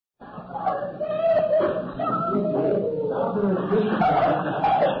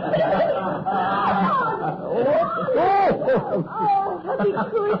Happy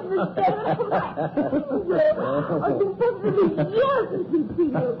Christmas, Dad. I've been supposed to be years since we've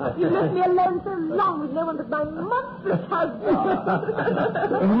seen you. You've left me alone so long with no one but my monstrous husband.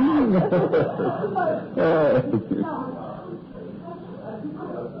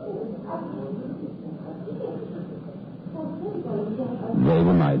 They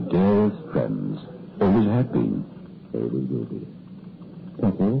were my dearest friends. Always have been. Always will be.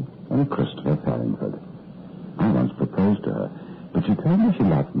 Ethel and Christopher Farringford. I once proposed to her, but she told me she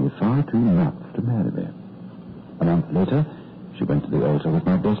loved me far too much to marry me. A month later, she went to the altar with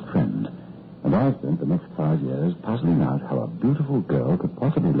my best friend, and I spent the next 5 years puzzling out how a beautiful girl could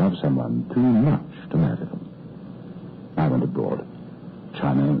possibly love someone too much to marry them. I went abroad.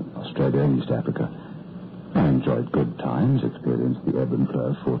 China, Australia, East Africa. I enjoyed good times, experienced the ebb and flow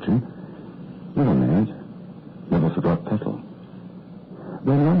of fortune. Never married. Never forgot Petal.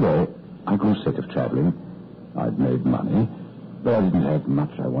 Then one day, I grew sick of traveling. I'd made money, but I didn't have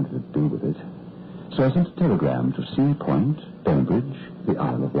much I wanted to do with it. So I sent a telegram to Sea Point, Cambridge, the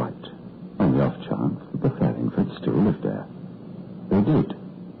Isle of Wight, on the off chance that the Farringfords still lived there. They did,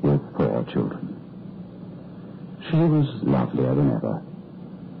 with 4 children. She was lovelier than ever.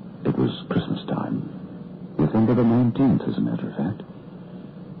 It was Christmas time. December the 19th, as a matter of fact.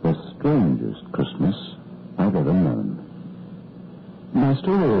 The strangest Christmas I've ever known. My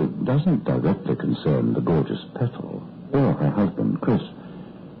story doesn't directly concern the gorgeous Petal or her husband, Chris.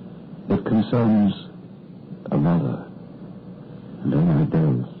 It concerns a mother. And all my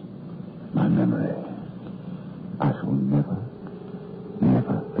days, my memory. I shall never,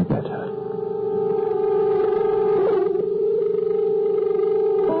 never forget her.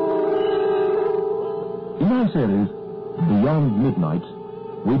 In our series, Beyond Midnight,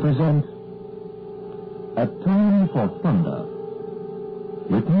 we present A Time for Thunder,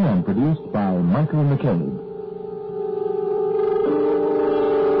 written and produced by Michael McCabe.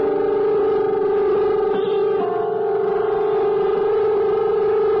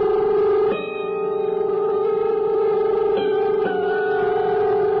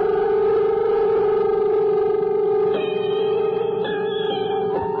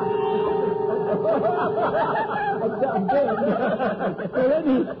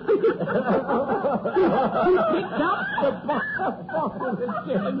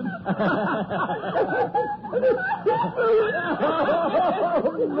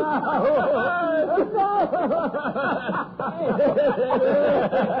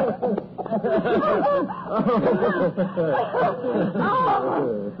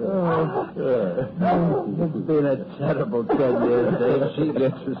 It's been a terrible 10 years, Dave. She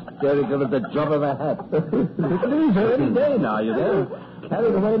gets hysterical at the drop of a hat. It leaves her any day now, you know.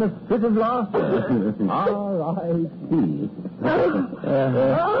 Carried away in a fit of laughter. R.I.P.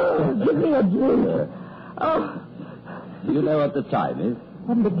 Give me a drink. Oh. You know what the time is?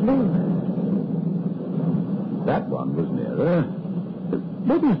 And the blue. That one was nearer.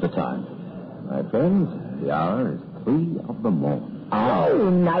 What is the time? My friends, the hour is 3 of the morning. Oh,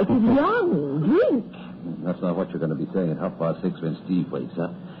 night is young. Drink. That's not what you're going to be saying at 6:30 when Steve wakes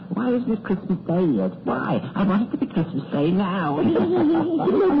up. Why isn't it Christmas Day yet? Why? I want it to be Christmas Day now. You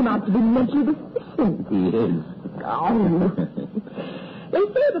made him out to be mentally deficient. He is. Oh. They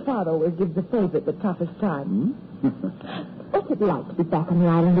say the father always gives the favorite the toughest time. What's it like to be back on the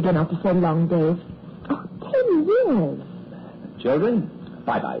island again after so long, Dave? Oh, 10 years. Children,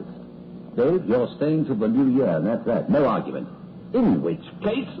 bye-byes. Dave, you're staying till the new year, and that's that. No argument. In which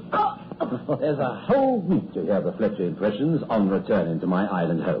case, there's a whole week to hear the Fletcher impressions on returning to my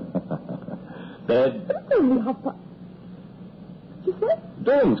island home. Bed. Only half past. What you say?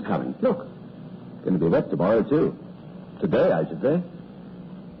 Dawn's coming. Look. It's going to be wet tomorrow, too. Today, I should say.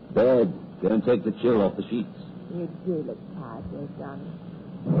 Bed. Go and take the chill off the sheets. You do look tired, well done.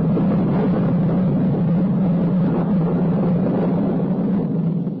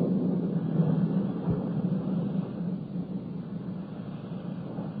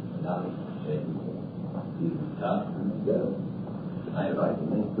 I write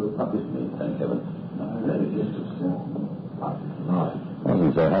and they still publish me, thank heaven. I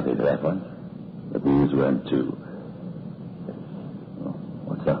wasn't so happy for that one. But these weren't too. Oh,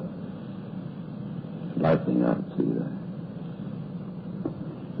 what's up? Lightning out at sea there.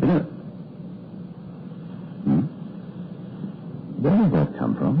 Yeah. Where did that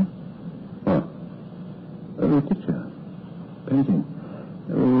come from? Oh, a picture. Painting.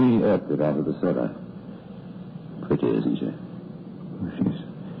 We earthed it out of the cellar. Pretty, isn't she? Oh, she's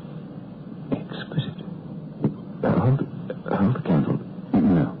exquisite. Hold the candle.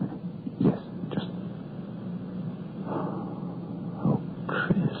 No. Yes.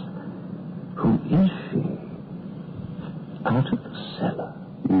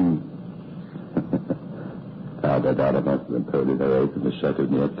 from the chateau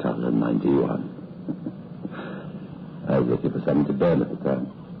near Carle in 91. I was looking for something to burn at the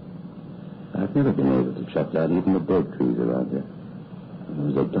time. I've never been able to chop down even the dead trees around here. It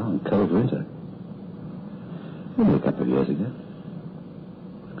was a dark, cold winter. Only a couple of years ago.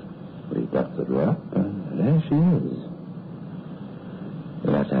 We got the drop, and there she is.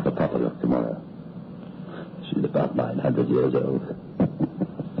 We'll have to have a proper look tomorrow. She's about 900 years old.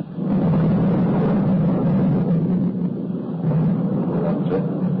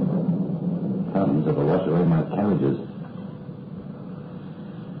 Comes if I wash away my carriages.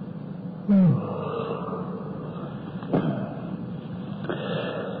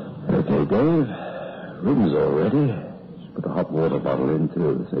 Okay, Dave. Room's all ready. Just put a hot water bottle in,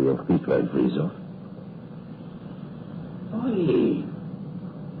 too, so your feet won't freeze off. Oi!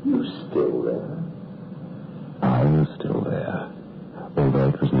 You still there? I was still there, although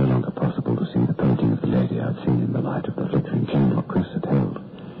it was no longer possible to see the painting of the lady I'd seen in the light of the flickering candle Chris had held.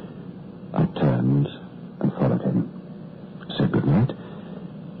 I turned and followed him, said goodnight,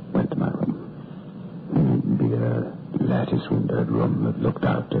 went to my room. It'd be a lattice-windowed room that looked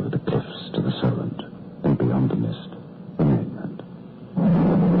out over the cliffs to the Solent, and beyond the mist, the mainland.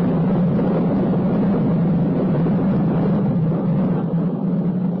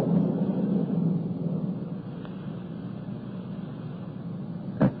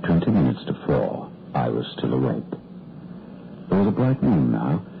 At 20 minutes to 4, I was still awake. There was a bright moon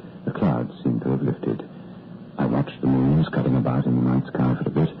now. The clouds seemed to have lifted. I watched the moon scudding about in the night sky for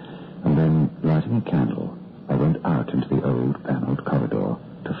a bit, and then, lighting a candle, I went out into the old panelled corridor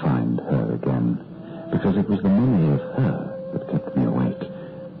to find her again, because it was the memory of her that kept me awake,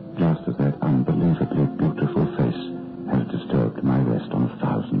 just as that unbelievably beautiful face has disturbed my rest on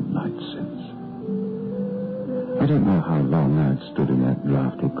 1,000 nights since. I don't know how long I had stood in that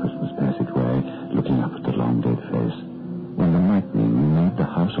drafty Christmas passageway, looking up at the long-dead face, when the lightning made the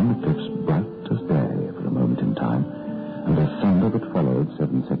house on the cliffs bright as day for a moment in time, and the thunder that followed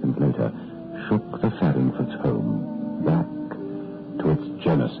 7 seconds later shook the Farringfords' home back to its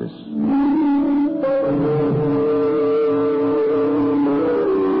genesis.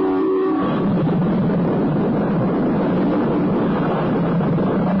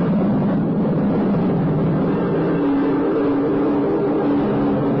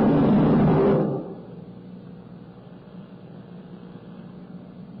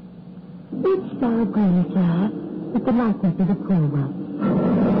 Which star green, sir, with the likeness of the poor one?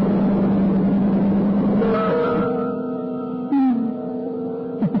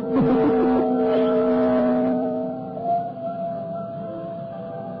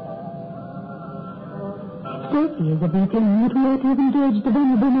 30 years of it, and it might have engaged the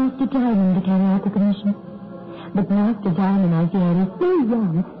venerable Master Diamond to carry out the commission. But Master Diamond, I fear, is so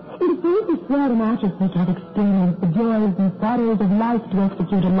young. It is for the swear and artist which had experienced the joys and sorrows of life to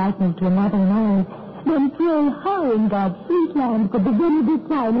execute a likeness to another man. Then pray how in God's sweet land could the venerable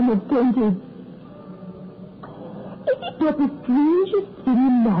Diamond have painted? Is it not the strangest thing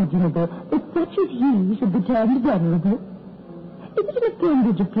imaginable that such as he should be termed venerable? Is it an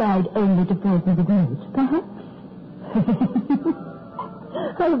appendage applied only to persons of note, perhaps?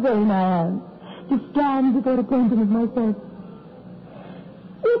 How vain I am to stand before a painting of myself.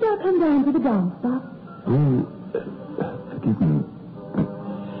 Wilt thou come down to the dance, Bob? Oh, forgive me, but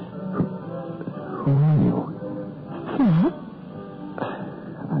who are you? Sir?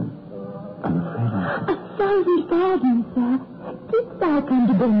 I'm afraid I... 1,000 pardons, sir. Didst thou come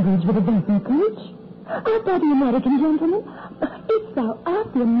to Bembridge with a vessel coach? Art thou the American gentleman? If thou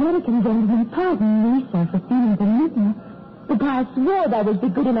art the American gentleman, pardon me, sir, for feeling the enigma. But I swore thou would be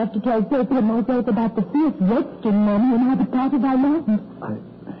good enough to tell Sophie and myself about the fierce redskin men who inhabit part of our land.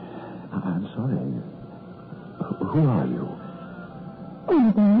 I'm sorry. Who are you?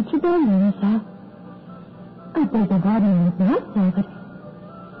 Anything that you believe, sir. I beg your pardon if not, sir, but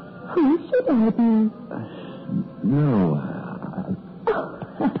who should I be? No,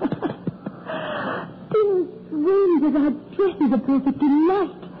 Dear friend, that our dress is a perfect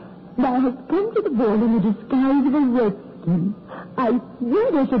delight. Thou hast come to the ball in the disguise of a redskin. I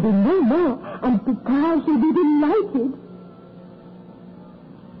swear there shall be no more, and Papa shall be delighted.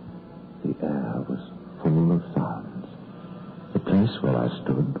 The air was full of sounds. The place where I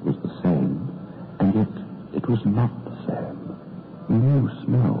stood was the same, and yet it was not the same. New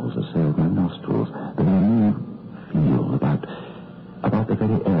smells assailed my nostrils. There was a new feel about the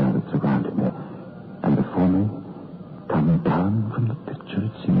very air that surrounded me. And before me, come down from the picture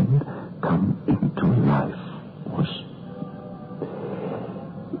it seemed, come into life, was...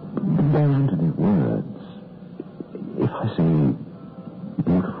 There aren't any words. If I say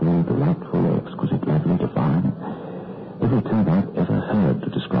beautiful, delightful, exquisite, lovely, divine, every time I've ever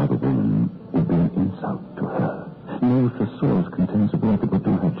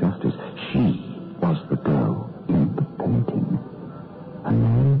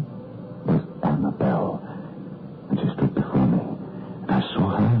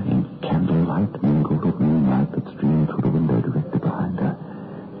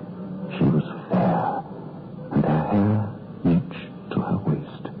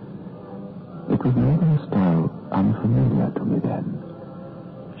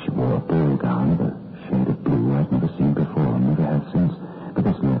ball gown of a shade of blue I'd never seen before and never have since. But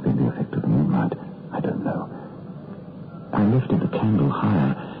this may have been the effect of the moonlight. I don't know. I lifted the candle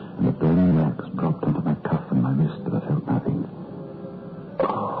higher, and the burning wax dropped onto my cuff and my wrist, but I felt nothing.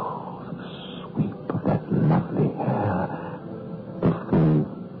 Oh, the sweep of that lovely hair. The full,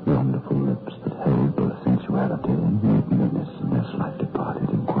 wonderful lips that held both sensuality and maidenliness in their slight departed,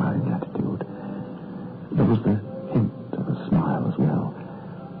 inquiring attitude. There was the hint of a smile as well.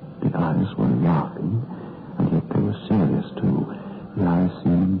 The eyes were laughing, and yet they were serious, too. The eyes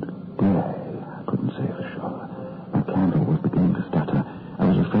seemed gray. I couldn't say for sure. My candle was beginning to stutter. I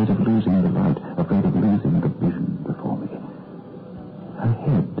was afraid of losing the light, afraid of losing the vision before me. Her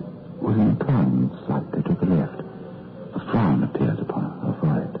head was inclined slightly to the left. A frown appeared upon her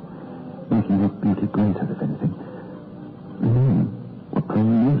forehead, making her beauty greater, if anything. The men were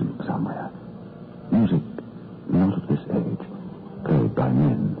playing music somewhere. Music not of this age, played by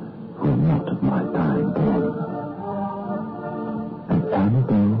men who are not of my time born. And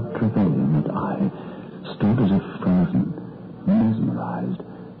Annabelle Trevelyan and I stood as if frozen, mesmerized,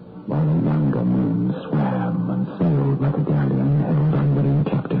 while a younger moon swam and sailed like a galleon held unwilling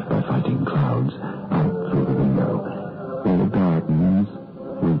captive by fighting clouds out through the window, where the gardens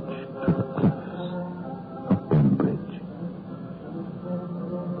reached to the cliffs of Bembridge.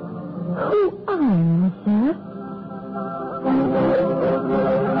 Who are you, sir?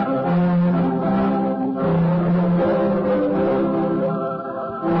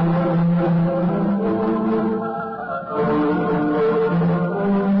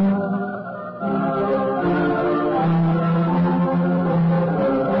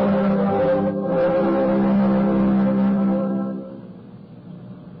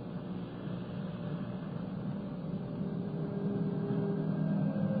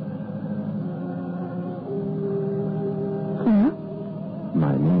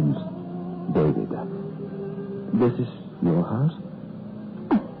 My name's David. This is your house?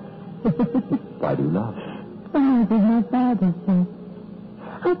 Why do you laugh? Oh, this is my father's, sir.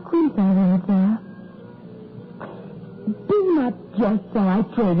 How quaint I was, sir. Do not just so I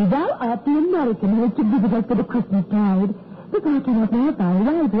pray thee. Thou art the American who is to visit us for the Christmas tide. But I cannot know thy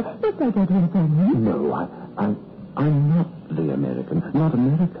arrival, lest I go to inform you. No, I'm not the American. Not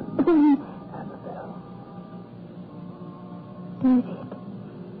American. Then, Annabelle. David,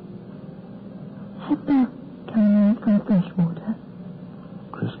 hast thou come in from Freshwater?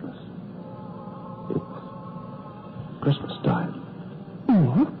 Christmas. It's Christmas time.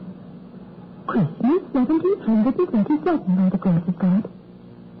 Yes. Christmas 1737, by the grace of God.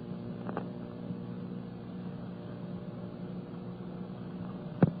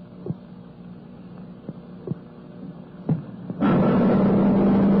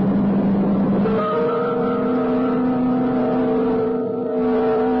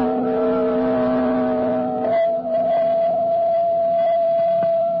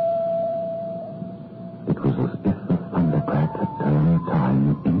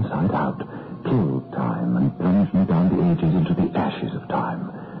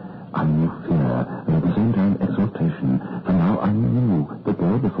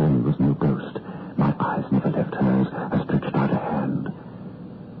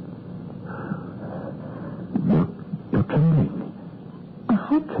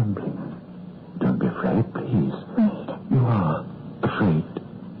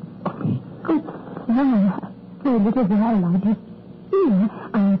 It is well, I did. Here,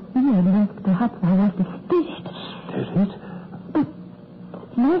 I feared lest perhaps I was distinct. Did it? But,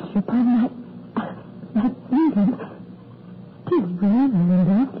 flesh upon my feelings, 'tis really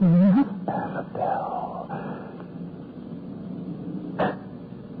interesting enough. Annabelle.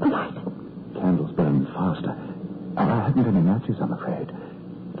 The light. Candles burn faster. I haven't any matches, I'm afraid.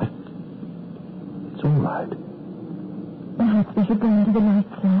 But it's all right. Perhaps we should go into the light,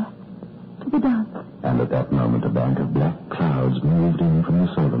 sir. To the dance. And at that moment, a bank of black clouds moved in from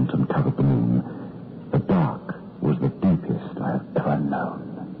the Solent and covered the moon. The dark was the deepest I have ever known.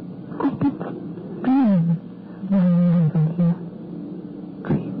 I did dream while we were here.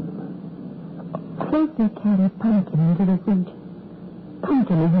 Dream. Closely carry Pumpkin into the fruit.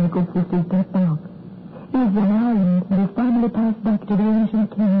 Pumpkin is my good sister's dead dog. He is from Ireland and his family passed back to the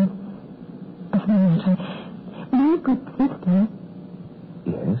ancient kings. Of no matter. My good sister...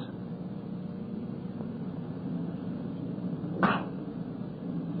 Yes?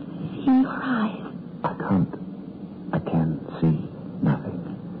 See your eyes. I can't. I can see nothing.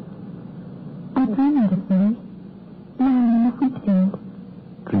 I dreamed of me, lying in the wheatfield.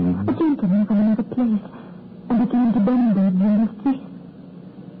 Dream? A gentleman from another place, and began to bend in the street.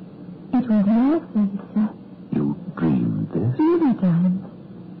 It was your face, sir. You dreamed this? Many times.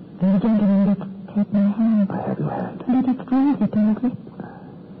 There gentleman did take my hand. I have your hand. And it rose upon his lips.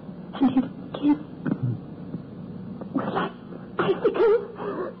 And his kiss was like icicles.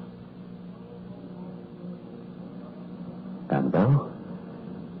 Annabelle?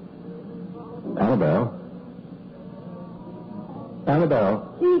 Annabelle? Annabelle?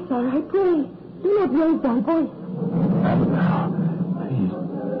 Please, sir, I pray. Do not raise thy voice. Annabelle, please,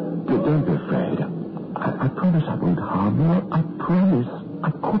 don't be afraid. I promise I won't harm you. I promise I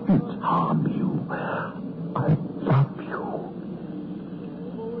couldn't harm you. I love you.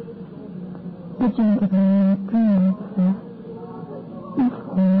 The gentleman in dreams, sir. Is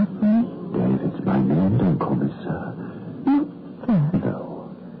for me. David's my name. Don't call me sir. No, sir. No.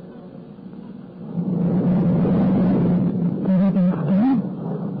 David is dead.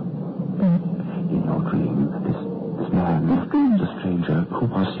 In your dream, this man, the stranger, who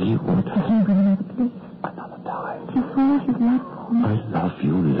was he? What? Has he been another place? Another time. He swore his love for me. I love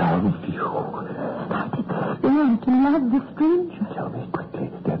you, love you. Started to love the stranger. Tell me quickly,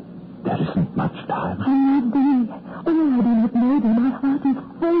 there isn't much time. I love thee. Oh, I do not know thee. My heart is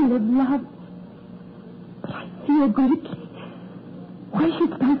full of love. But I fear greatly. Why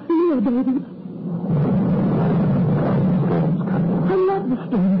shouldst I fear, David? Storm's coming. I love the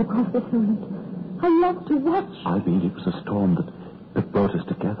storms across the firmament. I love to watch. I mean, it was a storm that brought us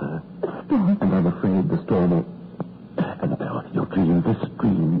together. A storm. And I'm afraid the storm will... Annabelle, your dream, this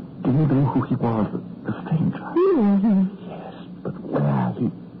dream, do you know who he was, the stranger? No. Yes, but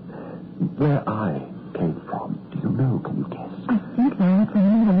where I came from, do you know? Can you guess? I think now it's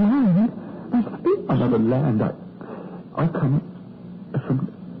another land. My speech. Another land. I come from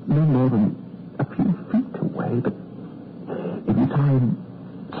no more than a few feet away, but in time,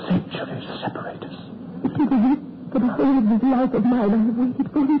 centuries separate us. It is as if for the whole of this life of mine I have waited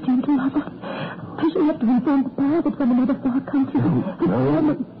for thee, gentle lover. I shall have to inform Papa that from another far country.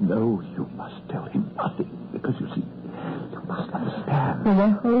 No, you must tell him nothing, because you see, you must understand. For the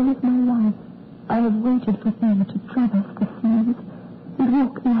whole of my life, I have waited for thee to traverse the seas and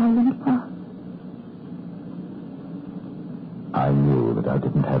walk the island path. I knew that I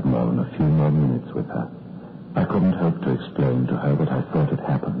didn't have more than a few more minutes with her. I couldn't hope to explain to her what I thought had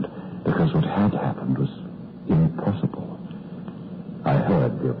happened, because what had happened was impossible. I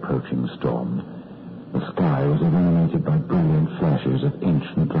heard the approaching storm. The sky was illuminated by brilliant flashes of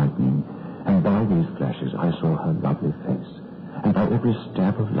ancient lightning, and by these flashes I saw her lovely face, and by every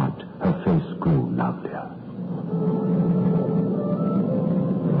stab of light her face grew lovelier.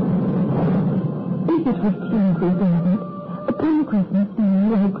 If it was Tuesday, David, upon Christmas Day,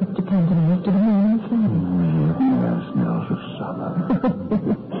 I was to come to me after the morning sun. Yes, smells of summer.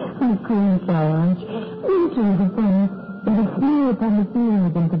 How cool thou art. Winter is upon us, and the snow upon the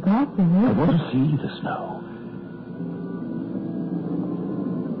fields and the grasses. I want to see the snow.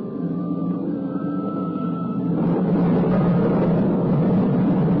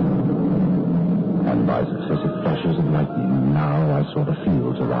 And by successive flashes of lightning, now I saw the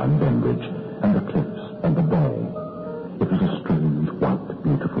fields around Bembridge, and the cliffs, and the bay. It was a strange, white,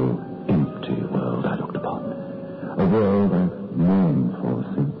 beautiful, empty world I looked upon. A world I've mourned for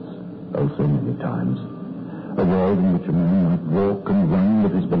since, oh, so many times. A world in which a man might walk and run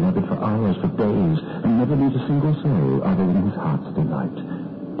with his beloved for hours, for days, and never meet a single soul other than his heart's delight.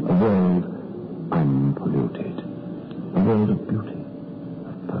 A world unpolluted. A world of beauty,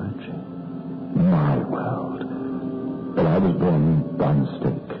 of poetry. My world. But I was born by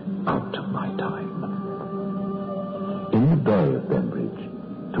mistake, out of my time. In the bay of Bembridge,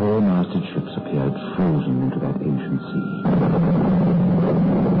 tall masted ships appeared frozen into that ancient sea.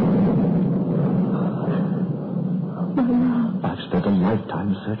 My love. I've spent a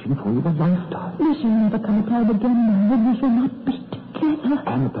lifetime searching for you, a lifetime. We shall never come apart again now, and we shall not be together.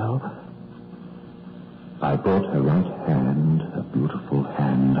 Annabelle, I brought her right hand, her beautiful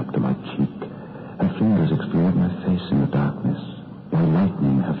hand, up to my cheek. Her fingers explored my face in the darkness. By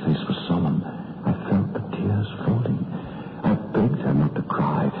lightning, her face was solemn. I felt the tears falling. I begged her not to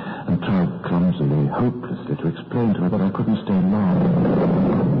cry, and tried clumsily, hopelessly, to explain to her that I couldn't stay long.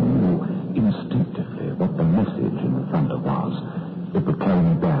 I knew instinctively what the message in the thunder was. It would carry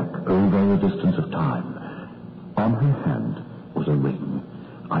me back over a distance of time. On her hand was a ring.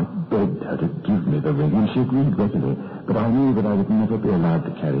 I begged her to give me the ring, and she agreed readily, but I knew that I would never be allowed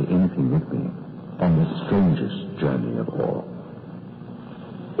to carry anything with me on this strangest journey of all.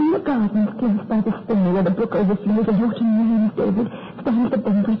 In the gardens close by the spring where the brook overflows in autumn rains, David, stands the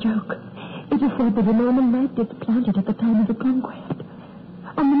Bembridge oak. It is said that a Norman knight did plant it at the time of the conquest.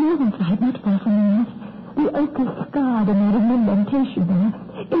 On the northern side, not far from the north, the oak is scarred and there is an indentation there.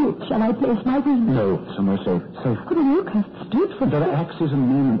 In it shall I place my ring? No, somewhere safe. Safe. But an oak has stood for... There are axes and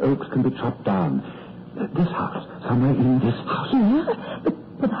men, and oaks can be chopped down. This house. Somewhere in this house. Here?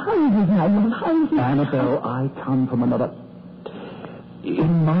 But how is it, my love? How is it? Annabelle, I come from another...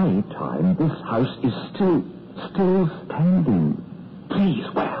 In my time, this house is still standing. Please,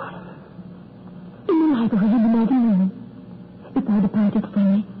 where? In the library in the morning room. If I departed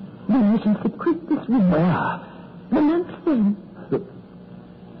from me, then I shall secrete this room. Where? The months then.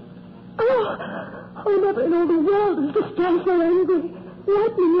 Oh, never in all the world is the sky so angry,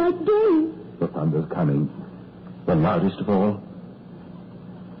 lightning like day. The thunder's coming. The loudest of all.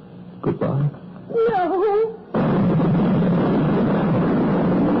 Goodbye. No.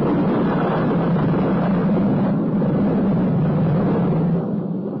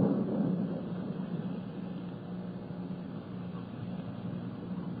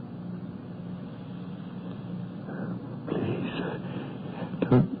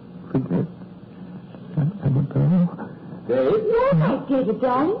 Take it,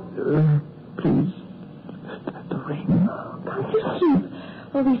 darling. Please. The ring. Oh, can't you see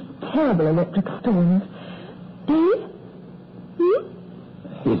all these terrible electric storms? Dave?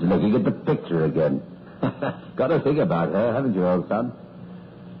 He's looking at the picture again. Got to think about her, haven't you, old son?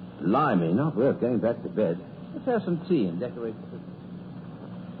 Blimey, not worth going back to bed. Let's have some tea and decorate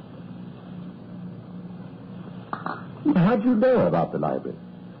the... How'd you know about the library?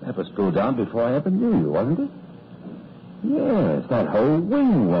 That was pulled down before I ever knew you, wasn't it? Yes, that whole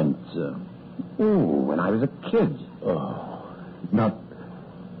wing went, when I was a kid. Oh, not...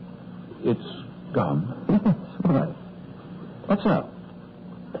 It's gone. Why? What's up?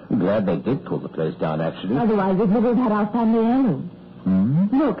 I'm glad they did pull the place down, actually. Otherwise, we'd never have had our family heirloom. Hmm?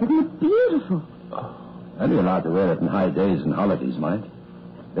 Look, isn't it beautiful? Only allowed to wear it in high days and holidays, mind.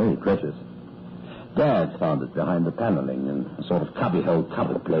 Very precious. Dad found it behind the paneling in a sort of cubbyhole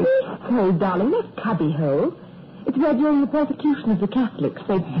cupboard place. Oh, darling, not cubbyhole. It's where during the persecution of the Catholics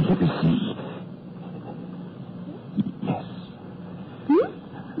they... Let me see. Yes.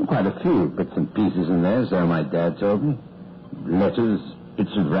 Quite a few bits and pieces in there, so my dad told me. Letters,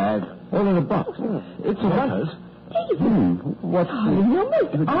 bits of rag, all in a box. It's letters. What? Darling, you're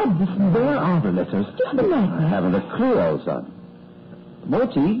most odd. Where are the letters? Just a minute. I haven't a clue, old son. More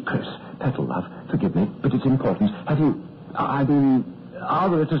tea? Chris, Petal, love, forgive me, but it's important. Have you... are the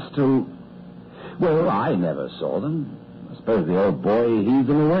letters still... Well, I never saw them. I suppose the old boy heaved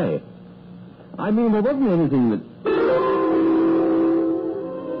them away. I mean, there wasn't anything that...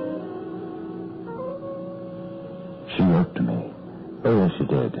 She wrote to me. Oh, yes, she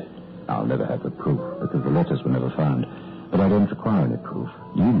did. I'll never have the proof, because the letters were never found. But I don't require any proof.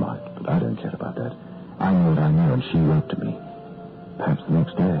 You might, but I don't care about that. I know what I know, and she wrote to me. Perhaps the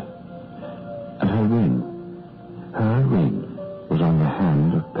next day. And her ring was on the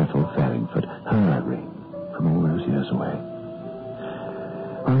hand of Petal Farringford. Her ring, from all those years away.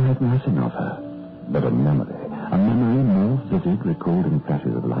 I had nothing of her, but a memory more vivid, recalled in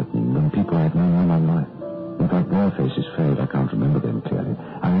flashes of lightning than people I've known all my life. In fact, their faces fade. I can't remember them clearly.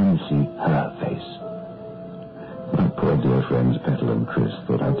 I only see her face. My poor dear friends Petal and Chris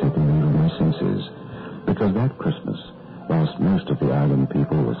thought I'd taken leave of my senses, because that Christmas, whilst most of the island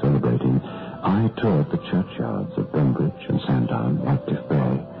people were celebrating, I toured the churchyards of Bembridge and Sandown, Ratcliffe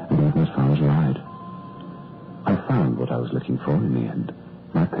Bay, and even as far as Ryde. I found what I was looking for in the end.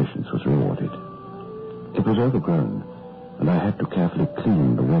 My patience was rewarded. It was overgrown, and I had to carefully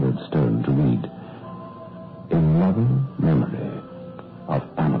clean the weathered stone to read, "In loving memory of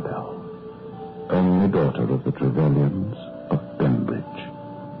Annabelle, only daughter of the Trevelyan's of Bembridge,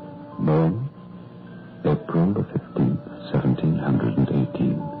 born April the 15th,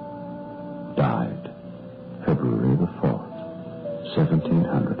 1718, died February the 4th,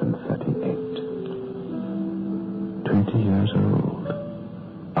 1738. 20 years old.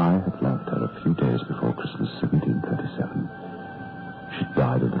 I had loved her a few days before Christmas 1737. She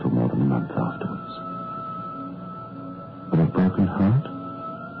died a little more than a month afterwards. With a broken heart,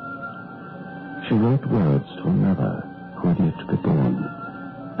 she wrote words to another who had yet to be born,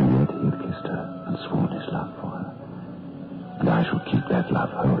 and yet he had kissed her and sworn his love for her. And I shall keep that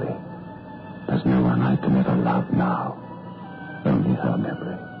love holy. There's no one I can ever love now, only her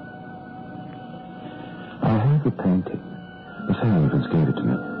memory. I have the painting. Miss Harrington's gave it to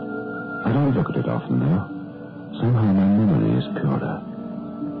me. I don't look at it often, though. Somehow my memory is purer.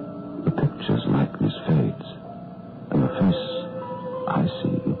 The picture's likeness fades, and the face I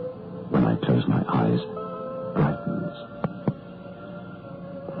see when I close my eyes brightens.